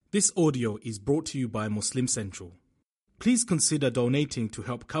This audio is brought to you by Muslim Central. Please consider donating to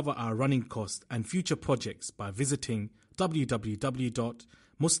help cover our running costs and future projects by visiting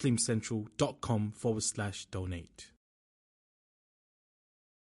www.muslimcentral.com/donate.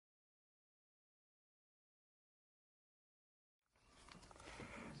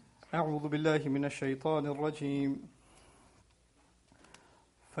 أعوذ بالله من الشيطان الرجيم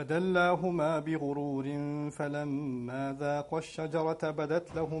فدلاهما بغرور فلما ذاقا الشجرة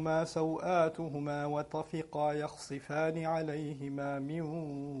بدت لهما سوآتهما وطفقا يخصفان عليهما من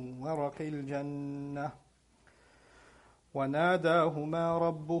ورق الجنة وناداهما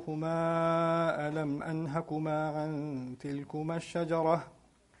ربهما ألم أنهكما عن تلكما الشجرة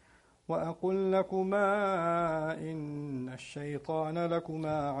وأقل لكما إن الشيطان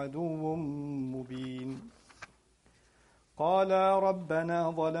لكما عدو مبين قالا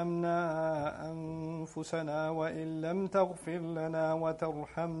ربنا ظلمنا أنفسنا وإن لم تغفر لنا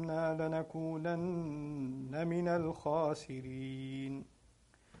وترحمنا لنكونن من الخاسرين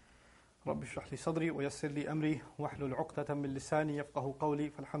رب اشرح لي صدري ويسر لي أمري واحلل عقدة من لساني يفقه قولي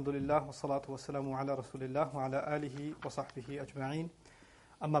فالحمد لله والصلاة والسلام على رسول الله وعلى آله وصحبه أجمعين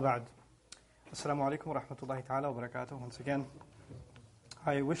أما بعد Assalamu alaikum wa rahmatullahi ta'ala wa barakatuh. Once again,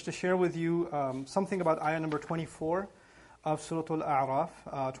 I wish to share with you something about ayah number 24 of Surah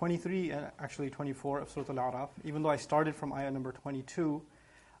Al-A'raf, 23 and actually 24 of Surah Al-A'raf, even though I started from ayah number 22.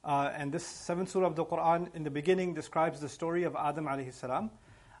 And this 7th surah of the Quran in the beginning describes the story of Adam alayhi salam.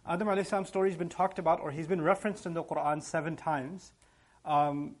 Adam alayhi salam's story has been talked about, or he's been referenced in the Quran 7 times.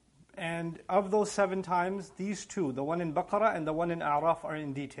 And of those 7 times, these two, the one in Baqarah and the one in A'raf, are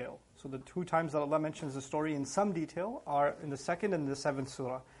in detail. So the 2 times that Allah mentions the story in some detail are in the 2nd and the 7th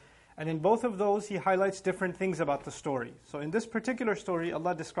surah. And in both of those, He highlights different things about the story. So in this particular story,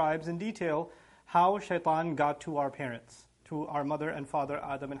 Allah describes in detail how shaitan got to our parents, to our mother and father,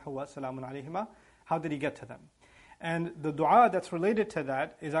 Adam and Hawa, salamun alayhima. How did he get to them? And the dua that's related to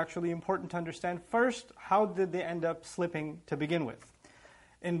that is actually important to understand. First, how did they end up slipping to begin with?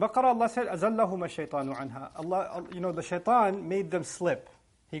 In Baqarah, Allah said, أَزَلَّهُمَ الشَّيْطَانُ عَنْهَا. Allah, the shaitan made them slip.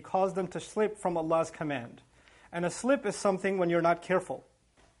 He caused them to slip from Allah's command. And a slip is something when you're not careful,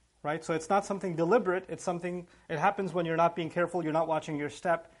 right? So it's not something deliberate, it happens when you're not being careful, you're not watching your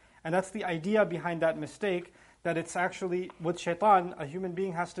step. And that's the idea behind that mistake, that it's actually, with shaitan, a human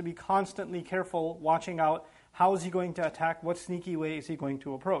being has to be constantly careful, watching out, how is he going to attack, what sneaky way is he going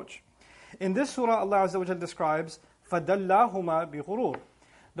to approach. In this surah, Allah Azza wa Jal describes, فَدَلَّاهُمَا بِغُرُورٍ.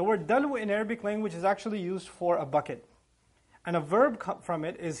 The word dalw in Arabic language is actually used for a bucket. And a verb from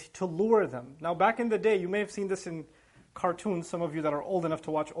it is to lure them. Now back in the day, you may have seen this in cartoons, some of you that are old enough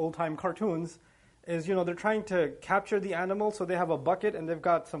to watch old-time cartoons, is, they're trying to capture the animal, so they have a bucket and they've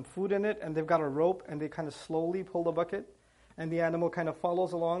got some food in it, and they've got a rope, and they kind of slowly pull the bucket, and the animal kind of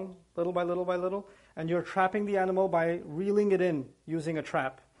follows along, little by little by little, and you're trapping the animal by reeling it in using a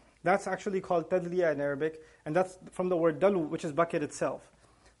trap. That's actually called tadliya in Arabic, and that's from the word dalu, which is bucket itself.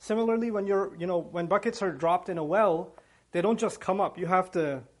 Similarly, when when buckets are dropped in a well, they don't just come up. You have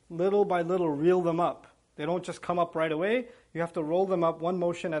to, little by little, reel them up. They don't just come up right away. You have to roll them up one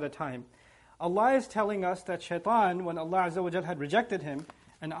motion at a time. Allah is telling us that shaitan, when Allah Azza wa Jal had rejected him,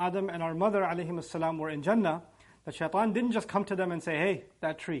 and Adam and our mother alayhim salam were in Jannah, that shaitan didn't just come to them and say, hey,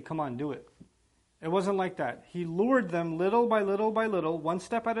 that tree, come on, do it. It wasn't like that. He lured them little by little by little, one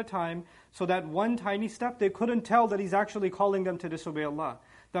step at a time, so that one tiny step, they couldn't tell that he's actually calling them to disobey Allah.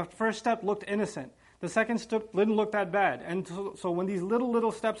 The first step looked innocent. The second step didn't look that bad. And so when these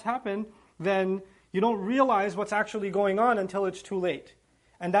little steps happen, then you don't realize what's actually going on until it's too late.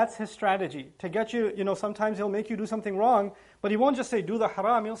 And that's his strategy. To get you, sometimes he'll make you do something wrong, but he won't just say, do the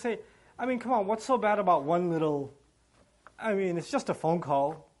haram. He'll say, come on, what's so bad about one little, it's just a phone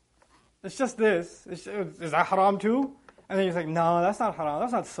call. It's just this. Is that haram too? And then you're like, no, that's not haram.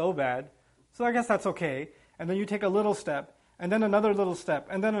 That's not so bad. So I guess that's okay. And then you take a little step, and then another little step,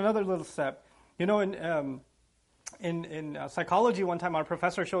 and then another little step. In psychology one time, our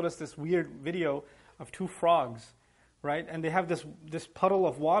professor showed us this weird video of 2 frogs, right? And they have this puddle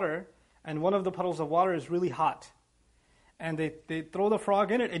of water, and one of the puddles of water is really hot. And they throw the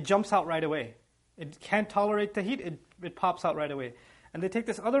frog in it, it jumps out right away. It can't tolerate the heat, it pops out right away. And they take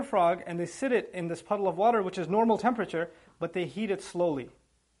this other frog and they sit it in this puddle of water, which is normal temperature, but they heat it slowly,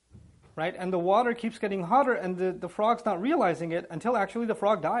 right? And the water keeps getting hotter, and the frog's not realizing it until actually the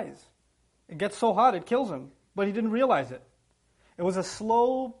frog dies. It gets so hot, it kills him, but he didn't realize it. It was a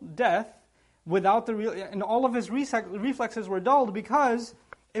slow death without and all of his reflexes were dulled because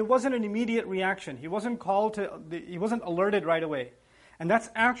it wasn't an immediate reaction. He wasn't alerted right away. And that's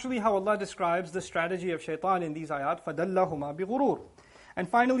actually how Allah describes the strategy of shaitan in these ayat, فَدَلَّهُمَا بِغُرُورٍ. And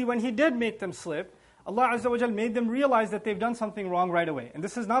finally, when He did make them slip, Allah Azza wa Jal made them realize that they've done something wrong right away. And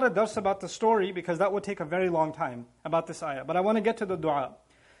this is not a dars about the story, because that would take a very long time about this ayah. But I want to get to the dua.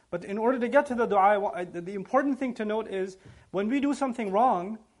 But in order to get to the dua, the important thing to note is, when we do something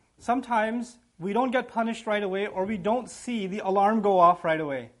wrong, sometimes we don't get punished right away, or we don't see the alarm go off right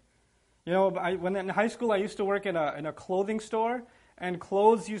away. You know, when in high school, I used to work in a clothing store, and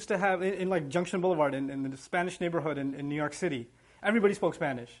clothes used to have, in like Junction Boulevard, in the Spanish neighborhood in New York City, everybody spoke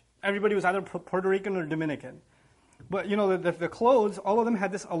Spanish. Everybody was either Puerto Rican or Dominican. But you know, the clothes, all of them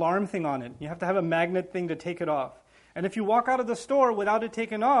had this alarm thing on it. You have to have a magnet thing to take it off. And if you walk out of the store without it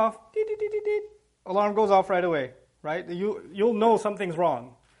taken off, alarm goes off right away, right? You'll know something's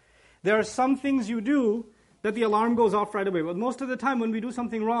wrong. There are some things you do that the alarm goes off right away. But most of the time when we do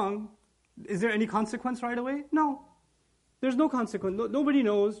something wrong, is there any consequence right away? No. There's no consequence. Nobody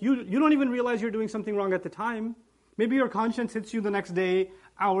knows. You don't even realize you're doing something wrong at the time. Maybe your conscience hits you the next day,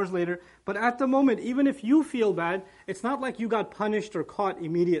 hours later. But at the moment, even if you feel bad, it's not like you got punished or caught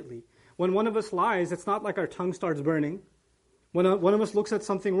immediately. When one of us lies, it's not like our tongue starts burning. When one of us looks at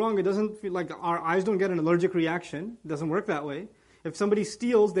something wrong, it doesn't feel like our eyes don't get an allergic reaction. It doesn't work that way. If somebody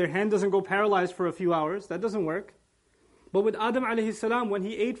steals, their hand doesn't go paralyzed for a few hours. That doesn't work. But with Adam alayhi salam, when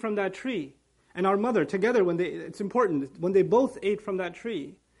he ate from that tree, and our mother together, it's important, when they both ate from that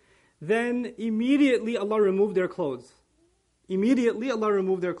tree, then immediately Allah removed their clothes. Immediately Allah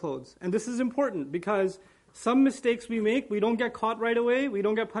removed their clothes. And this is important because some mistakes we make, we don't get caught right away, we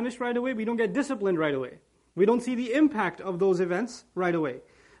don't get punished right away, we don't get disciplined right away. We don't see the impact of those events right away.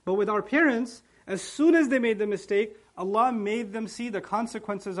 But with our parents, as soon as they made the mistake, Allah made them see the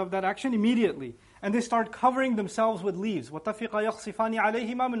consequences of that action immediately. And they start covering themselves with leaves. وَاتَّفِقَ يَخْصِفَانِ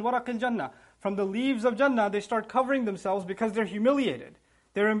عَلَيْهِمَا مِنْ وَرَقِ الْجَنَّةِ. From the leaves of Jannah, they start covering themselves because they're humiliated.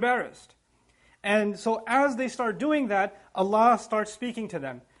 They're embarrassed. And so as they start doing that, Allah starts speaking to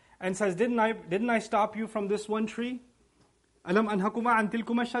them and says, Didn't I stop you from this one tree? أَلَمْ أَنْهَكُمَا عَنْ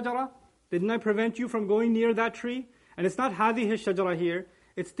تِلْكُمَا الشَّجَرَةِ. Didn't I prevent you from going near that tree? And it's not هذه الشجرة here,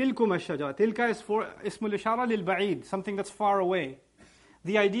 it's تِلْكُمَا الشَّجَرَةِ. Tilka is for اسم الإشارة للبعيد, something that's far away.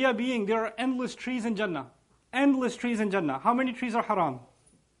 The idea being there are endless trees in Jannah. Endless trees in Jannah. How many trees are haram?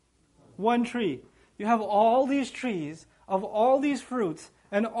 One tree. You have all these trees of all these fruits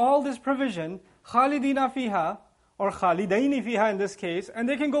and all this provision, خالدين فيها, or خالدين فيها in this case, and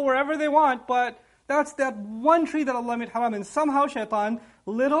they can go wherever they want, but that's that one tree that Allah made haram. And somehow shaitan,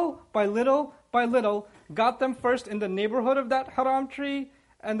 little by little by little, got them first in the neighborhood of that haram tree,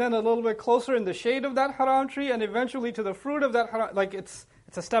 and then a little bit closer in the shade of that haram tree, and eventually to the fruit of that haram. Like it's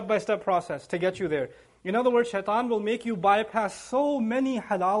a step-by-step process to get you there. In other words, shaitan will make you bypass so many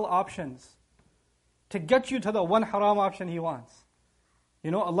halal options to get you to the one haram option he wants.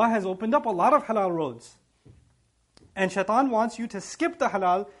 You know, Allah has opened up a lot of halal roads. And shaitan wants you to skip the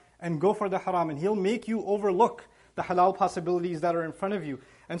halal and go for the haram. And he'll make you overlook the halal possibilities that are in front of you.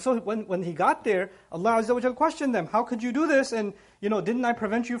 And so when he got there, Allah Azza wa Jal questioned them, how could you do this? And, you know, didn't I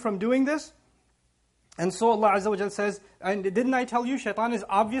prevent you from doing this? And so Allah Azza wa Jal says, and didn't I tell you shaitan is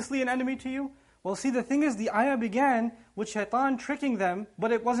obviously an enemy to you? Well, see, the thing is, the ayah began with shaitan tricking them,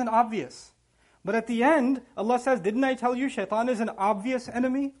 but it wasn't obvious. But at the end, Allah says, didn't I tell you shaitan is an obvious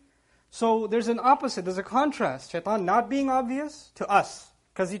enemy? So there's an opposite, there's a contrast. Shaitan not being obvious to us,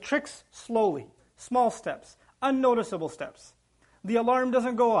 because he tricks slowly, small steps, unnoticeable steps. The alarm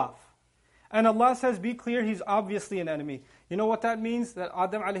doesn't go off. And Allah says, be clear, he's obviously an enemy. You know what that means? That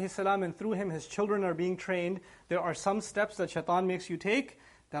Adam alayhi salam, and through him his children are being trained. There are some steps that shaitan makes you take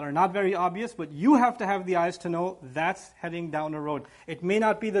that are not very obvious, but you have to have the eyes to know that's heading down a road. It may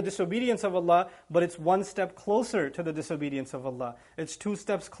not be the disobedience of Allah, but it's one step closer to the disobedience of Allah. It's 2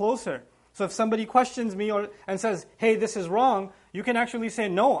 steps closer. So if somebody questions me and says, hey, this is wrong, you can actually say,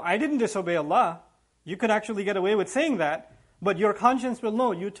 no, I didn't disobey Allah. You could actually get away with saying that, but your conscience will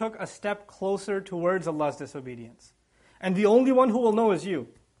know you took a step closer towards Allah's disobedience. And the only one who will know is you.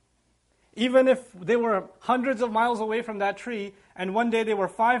 Even if they were hundreds of miles away from that tree, and one day they were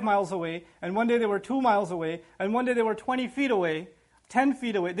 5 miles away, and one day they were 2 miles away, and one day they were 20 feet away, 10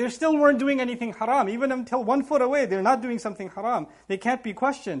 feet away, they still weren't doing anything haram. Even until 1 foot away, they're not doing something haram. They can't be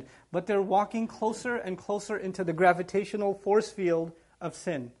questioned. But they're walking closer and closer into the gravitational force field of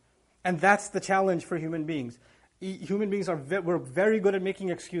sin. And that's the challenge for human beings. Human beings we're very good at making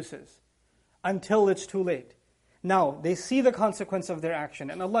excuses until it's too late. Now, they see the consequence of their action,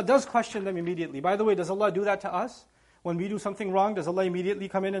 and Allah does question them immediately. By the way, does Allah do that to us? When we do something wrong, does Allah immediately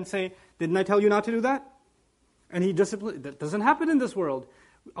come in and say, didn't I tell you not to do that? And He disciplines. That doesn't happen in this world.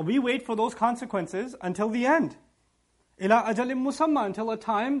 We wait for those consequences until the end. إِلَىٰ أَجَلٍ مُسَمَّى, until a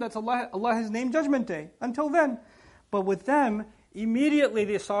time that Allah has named Judgment Day. Until then. But with them, Immediately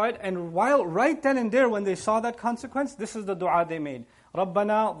they saw it, and right then and there when they saw that consequence, this is the dua they made.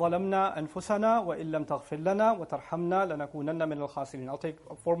 رَبَّنَا ظَلَمْنَا أَنفُسَنَا وَإِن لَمْ تَغْفِرْ لَنَا وَتَرْحَمْنَا لَنَكُونَنَّ مِنَ الْخَاسِرِينَ. I'll take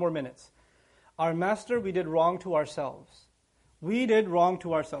 4 more minutes. Our Master, we did wrong to ourselves. We did wrong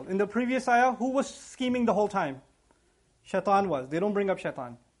to ourselves. In the previous ayah, who was scheming the whole time? Shaitan was. They don't bring up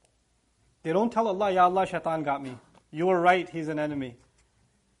Shaitan. They don't tell Allah, Ya Allah, Shaitan got me. You were right, he's an enemy.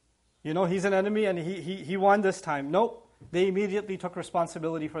 He's an enemy and he won this time. Nope. They immediately took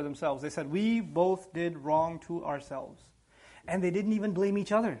responsibility for themselves. They said, we both did wrong to ourselves. And they didn't even blame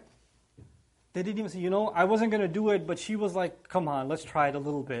each other. They didn't even say, I wasn't going to do it, but she was like, come on, let's try it a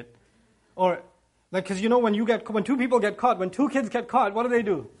little bit. Or, because when 2 people get caught, when 2 kids get caught, what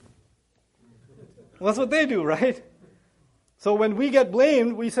do? Well, that's what they do, right? So when we get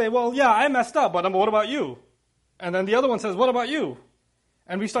blamed, we say, well, yeah, I messed up, but what about you? And then the other one says, what about you?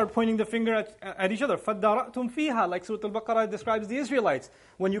 And we start pointing the finger at each other. فَدَّرَأْتُمْ فِيهَا, like Surah Al-Baqarah describes the Israelites.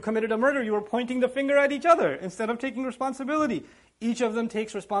 When you committed a murder, you were pointing the finger at each other instead of taking responsibility. Each of them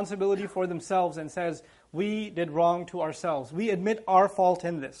takes responsibility for themselves and says, we did wrong to ourselves. We admit our fault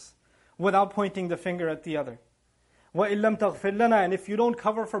in this without pointing the finger at the other. وَإِن لَمْ تَغْفِرْ لَنَا, and if you don't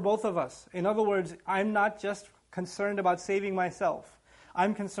cover for both of us. In other words, I'm not just concerned about saving myself.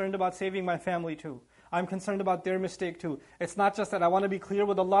 I'm concerned about saving my family too. I'm concerned about their mistake too. It's not just that I want to be clear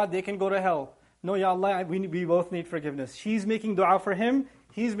with Allah, they can go to hell. No, Ya Allah, we both need forgiveness. She's making dua for him,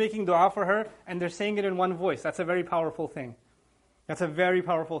 he's making dua for her, and they're saying it in one voice. That's a very powerful thing. That's a very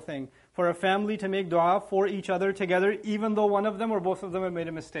powerful thing. For a family to make dua for each other together, even though one of them or both of them have made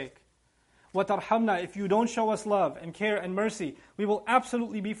a mistake. وَتَرْحَمْنَا, if you don't show us love and care and mercy, we will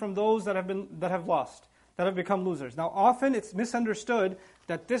absolutely be from those that have lost, that have become losers. Now often it's misunderstood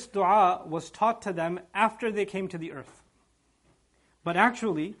that this dua was taught to them after they came to the earth. But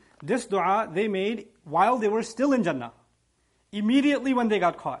actually, this dua they made while they were still in Jannah, immediately when they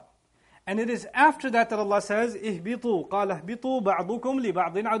got caught. And it is after that Allah says, إِهْبِطُوا قَالَ اهْبِطُوا بَعْضُكُمْ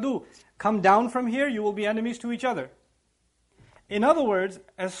لِبَعْضٍ عَدُوٌّ. Come down from here, you will be enemies to each other. In other words,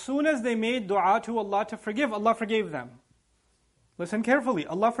 as soon as they made dua to Allah to forgive, Allah forgave them. Listen carefully,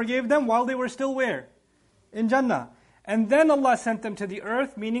 Allah forgave them while they were still where? In Jannah. And then Allah sent them to the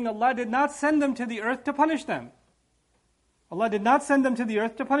earth, meaning Allah did not send them to the earth to punish them. Allah did not send them to the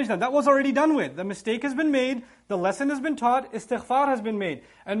earth to punish them. That was already done with. The mistake has been made, the lesson has been taught, istighfar has been made.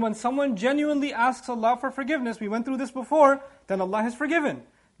 And when someone genuinely asks Allah for forgiveness, we went through this before, then Allah has forgiven.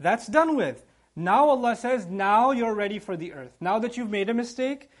 That's done with. Now Allah says, now you're ready for the earth. Now that you've made a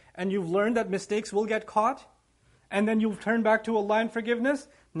mistake, and you've learned that mistakes will get caught, and then you've turned back to Allah in forgiveness,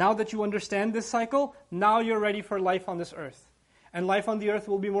 now that you understand this cycle, now you're ready for life on this earth. And life on the earth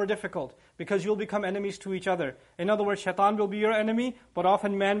will be more difficult, because you'll become enemies to each other. In other words, shaitan will be your enemy, but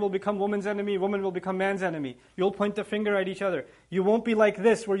often man will become woman's enemy, woman will become man's enemy. You'll point the finger at each other. You won't be like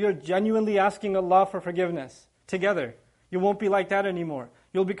this, where you're genuinely asking Allah for forgiveness together. You won't be like that anymore.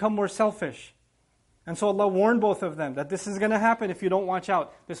 You'll become more selfish. And so Allah warned both of them that this is going to happen if you don't watch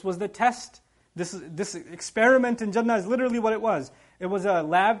out. This was the test. This experiment in Jannah is literally what it was. It was a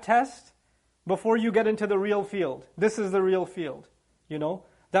lab test before you get into the real field. This is the real field,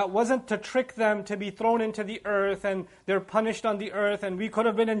 That wasn't to trick them to be thrown into the earth and they're punished on the earth and we could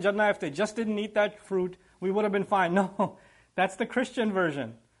have been in Jannah if they just didn't eat that fruit. We would have been fine. No, that's the Christian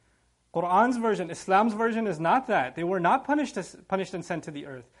version. Qur'an's version, Islam's version is not that. They were not punished and sent to the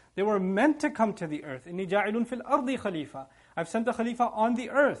earth. They were meant to come to the earth. إِنِّي جَاعِلٌ فِي الْأَرْضِ خَلِيفَةً. I've sent a Khalifa on the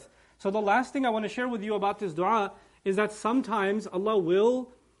earth. So the last thing I want to share with you about this dua is that sometimes Allah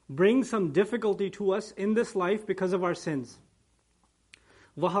will bring some difficulty to us in this life because of our sins.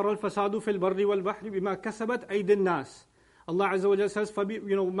 ظَهَرَ الْفَسَادُ فِي الْبَرِّ وَالْبَحْرِ بِمَا كَسَبَتْ أَيْدِي النَّاسِ. Allah Azza wa Jalla says,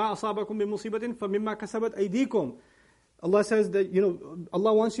 مَا أَصَابَكُم بِمُصِيبَةٍ فَمِمَّا كَسَبَتْ أَيْدِيكُم. Allah says that,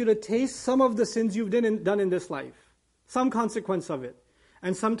 Allah wants you to taste some of the sins you've done in this life. Some consequence of it.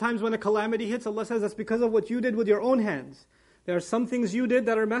 And sometimes when a calamity hits, Allah says that's because of what you did with your own hands. There are some things you did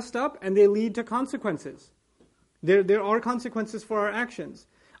that are messed up and they lead to consequences. There are consequences for our actions.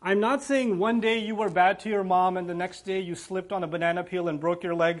 I'm not saying one day you were bad to your mom and the next day you slipped on a banana peel and broke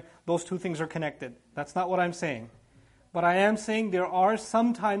your leg. Those two things are connected. That's not what I'm saying. But I am saying there are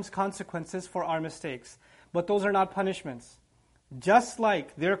sometimes consequences for our mistakes. But those are not punishments. Just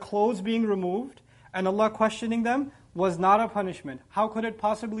like their clothes being removed and Allah questioning them was not a punishment. How could it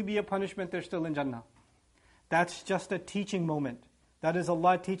possibly be a punishment? They're still in Jannah. That's just a teaching moment. That is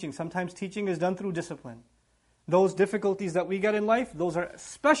Allah teaching. Sometimes teaching is done through discipline. Those difficulties that we get in life, those are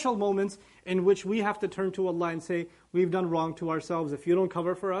special moments in which we have to turn to Allah and say, we've done wrong to ourselves. If you don't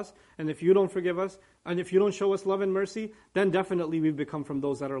cover for us, and if you don't forgive us, and if you don't show us love and mercy, then definitely we've become from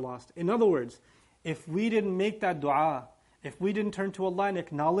those that are lost. In other words, if we didn't make that dua, If we didn't turn to Allah and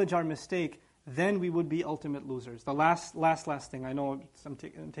acknowledge our mistake, then we would be ultimate losers. The last thing, I know I'm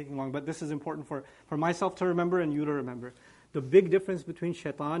taking long, but this is important for myself to remember and you to remember. The big difference between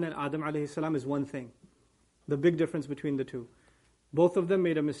shaitan and Adam alayhi salam is one thing. The big difference between the two. Both of them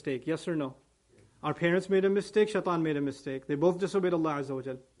made a mistake, yes or no? Our parents made a mistake, shaitan made a mistake. They both disobeyed Allah Azza wa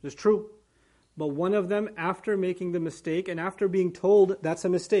Jal. It's true. But one of them, after making the mistake and after being told that's a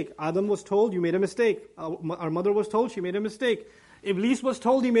mistake. Adam was told, you made a mistake. Our mother was told, she made a mistake. Iblis was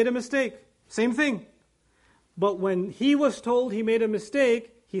told he made a mistake. Same thing. But when he was told he made a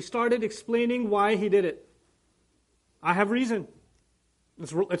mistake, he started explaining why he did it. I have reason.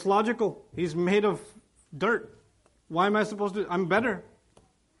 It's logical. He's made of dirt. Why am I supposed to? I'm better.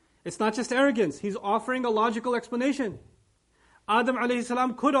 It's not just arrogance. He's offering a logical explanation. Adam alayhi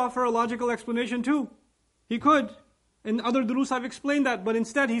salam could offer a logical explanation too. He could. In other durus I've explained that. But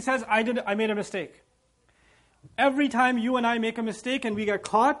instead he says, I made a mistake. Every time you and I make a mistake and we get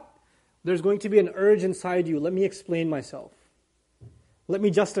caught, there's going to be an urge inside you. Let me explain myself. Let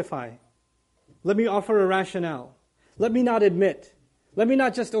me justify. Let me offer a rationale. Let me not admit. Let me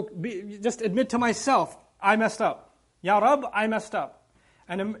not just admit to myself, I messed up. Ya Rab, I messed up.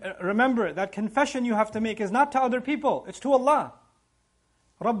 And remember, that confession you have to make is not to other people, it's to Allah.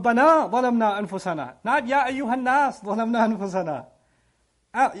 رَبَّنَا ظَلَمْنَا أَنفُسَنَا. Not Ya ayyuhan nas ظَلَمْنَا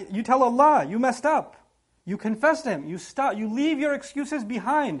أَنفُسَنَا. You tell Allah, you messed up. You confess to Him. You leave your excuses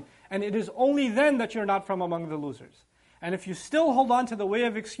behind. And it is only then that you're not from among the losers. And if you still hold on to the way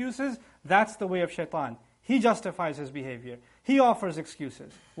of excuses, that's the way of shaitan. He justifies his behavior. He offers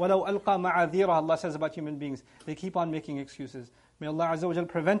excuses. وَلَوْ أَلْقَى مَعَاذِيرَ, Allah says about human beings. They keep on making excuses. May Allah Azza wa Jal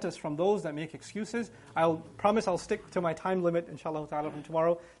prevent us from those that make excuses. I'll promise I'll stick to my time limit, inshallah ta'ala, from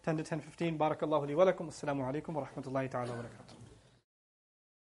tomorrow, 10 to 10:15. Barakallahu li wa lakum. Assalamu alaikum wa rahmatullahi ta'ala wa barakatuh.